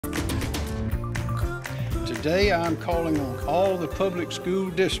Today I'm calling on all the public school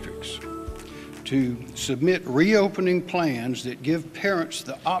districts to submit reopening plans that give parents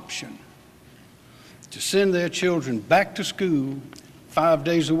the option to send their children back to school 5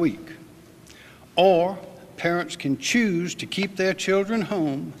 days a week, or parents can choose to keep their children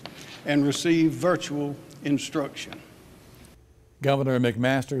home and receive virtual instruction. Governor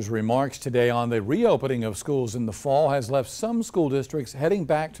McMaster's remarks today on the reopening of schools in the fall has left some school districts heading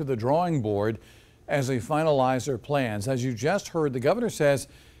back to the drawing board as they finalize their plans. As you just heard, the governor says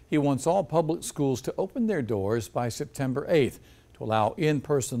he wants all public schools to open their doors by September 8th to allow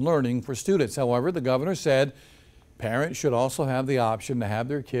in-person learning for students. However, the governor said parents should also have the option to have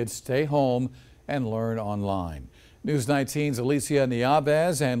their kids stay home and learn online. News 19's Alicia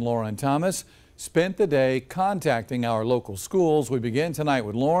Nieves and Lauren Thomas spent the day contacting our local schools. We begin tonight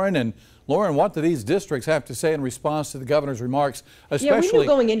with Lauren. And Lauren, what do these districts have to say in response to the governor's remarks? Especially, we knew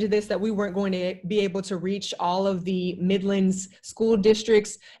going into this that we weren't going to be able to reach all of the Midlands school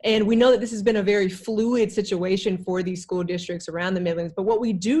districts. And we know that this has been a very fluid situation for these school districts around the Midlands. But what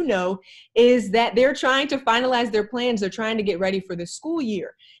we do know is that they're trying to finalize their plans. They're trying to get ready for the school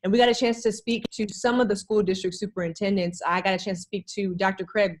year. And we got a chance to speak to some of the school district superintendents. I got a chance to speak to Dr.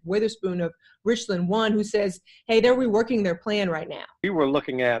 Craig Witherspoon of Richland 1, who says, hey, they're reworking their plan right now. We were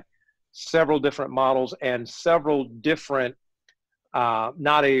looking at several different models and several different,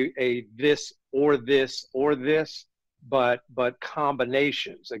 not a this or this or this, but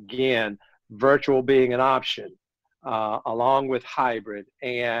combinations. Again, virtual being an option, along with hybrid,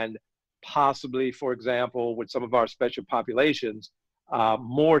 and possibly, for example, with some of our special populations,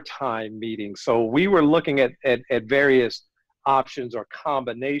 more time meetings. So we were looking at various options or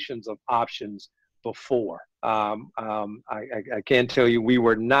combinations of options before. I can tell you we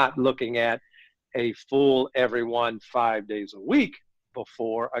were not looking at a full everyone 5 days a week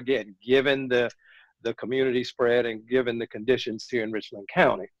before, again, given the community spread and given the conditions here in Richland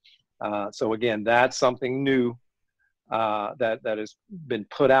County. So again, that's something new that has been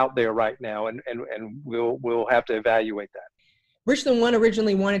put out there right now, and we'll have to evaluate that. Richland 1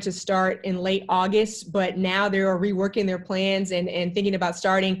 originally wanted to start in late August, but now they are reworking their plans and thinking about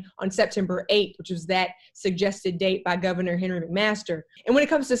starting on September 8th, which was that suggested date by Governor Henry McMaster. And when it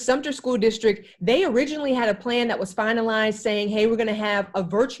comes to Sumter School District, they originally had a plan that was finalized saying, hey, we're going to have a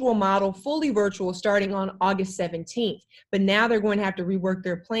virtual model, fully virtual, starting on August 17th. But now they're going to have to rework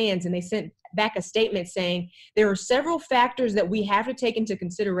their plans, and they sent back a statement saying there are several factors that we have to take into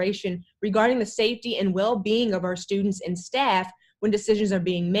consideration regarding the safety and well-being of our students and staff when decisions are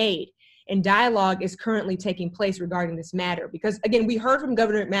being made. And dialogue is currently taking place regarding this matter. Because again, we heard from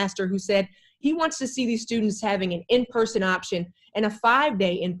Governor McMaster, who said he wants to see these students having an in-person option and a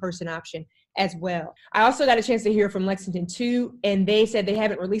 5-day in-person option as well. I also got a chance to hear from Lexington 2, and they said they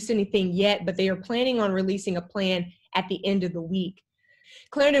haven't released anything yet, but they are planning on releasing a plan at the end of the week.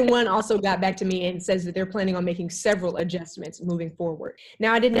 Clarendon 1 also got back to me and says that they're planning on making several adjustments moving forward.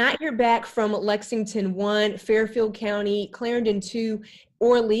 Now, I did not hear back from Lexington 1, Fairfield County, Clarendon 2,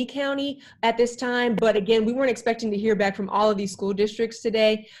 or Lee County at this time. But again, we weren't expecting to hear back from all of these school districts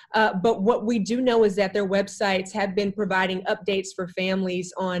today. But what we do know is that their websites have been providing updates for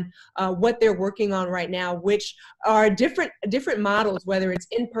families on what they're working on right now, which are different models, whether it's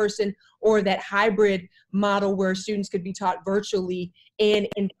in person or that hybrid model where students could be taught virtually and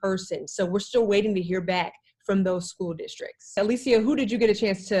in person. So we're still waiting to hear back from those school districts. Alicia, who did you get a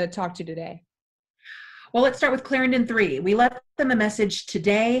chance to talk to today? Well, let's start with Clarendon 3. We left them a message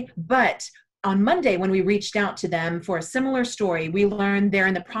today, but on Monday, when we reached out to them for a similar story, we learned they're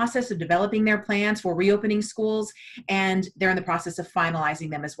in the process of developing their plans for reopening schools, and they're in the process of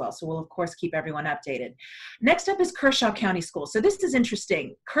finalizing them as well. So we'll, of course, keep everyone updated. Next up is Kershaw County Schools. So this is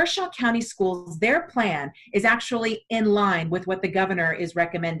interesting. Kershaw County Schools, their plan is actually in line with what the governor is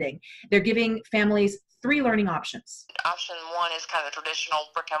recommending. They're giving families 3 learning options. Option 1 is kind of the traditional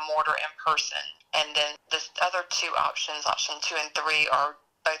brick and mortar in person. And then the other 2 options, option 2 and 3, are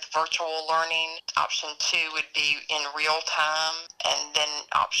both virtual learning. Option 2 would be in real time. And then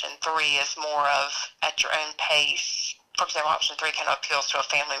option 3 is more of at your own pace. For example, option 3 kind of appeals to a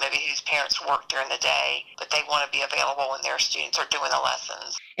family maybe whose parents work during the day, but they want to be available when their students are doing the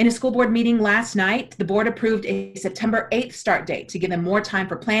lessons. In a school board meeting last night, the board approved a September 8th start date to give them more time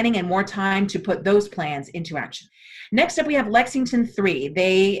for planning and more time to put those plans into action. Next up, we have Lexington 3.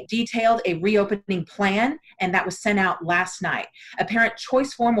 They detailed a reopening plan, and that was sent out last night. A parent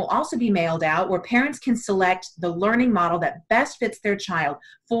choice form will also be mailed out where parents can select the learning model that best fits their child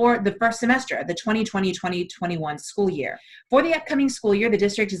for the first semester of the 2020-2021 school year. For the upcoming school year, the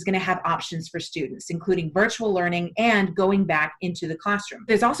district is going to have options for students, including virtual learning and going back into the classroom.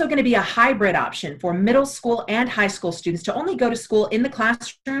 There's also going to be a hybrid option for middle school and high school students to only go to school in the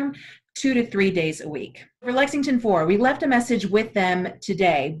classroom 2 to 3 days a week. For Lexington 4, we left a message with them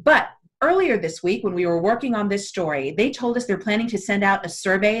today, but earlier this week when we were working on this story, they told us they're planning to send out a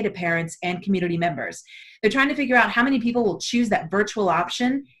survey to parents and community members. They're trying to figure out how many people will choose that virtual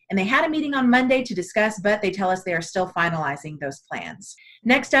option, and they had a meeting on Monday to discuss, but they tell us they are still finalizing those plans.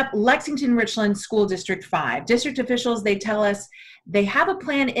 Next up, Lexington Richland School District 5. District officials, they tell us they have a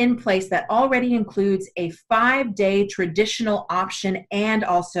plan in place that already includes a 5-day traditional option and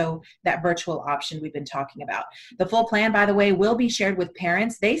also that virtual option we've been talking about. The full plan, by the way, will be shared with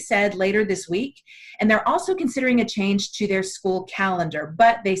parents, they said, later this week. And they're also considering a change to their school calendar,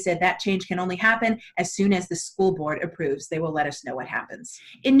 but they said that change can only happen as soon as the school board approves. They will let us know what happens.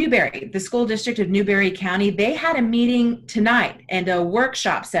 In Newberry, the school district of Newberry County, they had a meeting tonight and a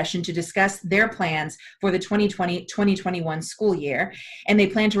workshop session to discuss their plans for the 2020-2021 school year. And they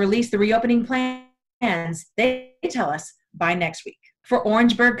plan to release the reopening plans, they tell us, by next week. For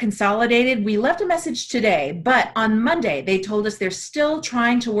Orangeburg Consolidated, we left a message today, but on Monday, they told us they're still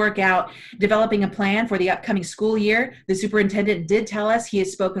trying to work out developing a plan for the upcoming school year. The superintendent did tell us he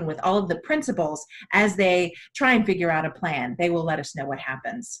has spoken with all of the principals as they try and figure out a plan. They will let us know what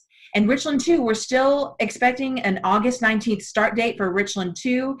happens. And Richland 2, we're still expecting an August 19th start date for Richland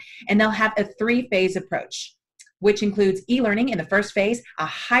 2, and they'll have a 3-phase approach, which includes e-learning in the first phase, a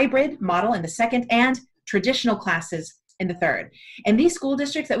hybrid model in the second, and traditional classes in the third. And these school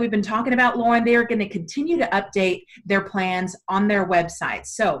districts that we've been talking about, Lauren, they are going to continue to update their plans on their websites.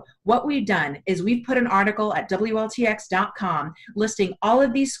 So what we've done is we've put an article at WLTX.com listing all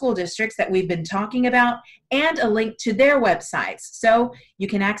of these school districts that we've been talking about and a link to their websites. So you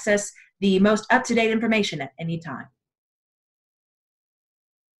can access the most up-to-date information at any time.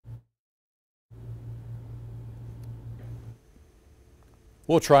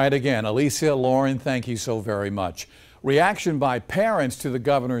 We'll try it again. Alicia, Lauren, thank you so very much. Reaction by parents to the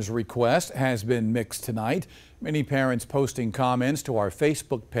governor's request has been mixed tonight. Many parents posting comments to our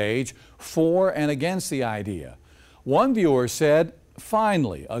Facebook page for and against the idea. One viewer said,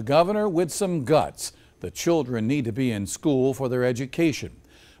 "Finally, a governor with some guts. The children need to be in school for their education."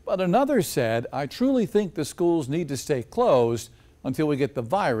 But another said, "I truly think the schools need to stay closed until we get the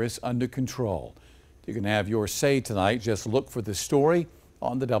virus under control." You can have your say tonight. Just look for the story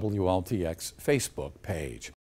on the WLTX Facebook page.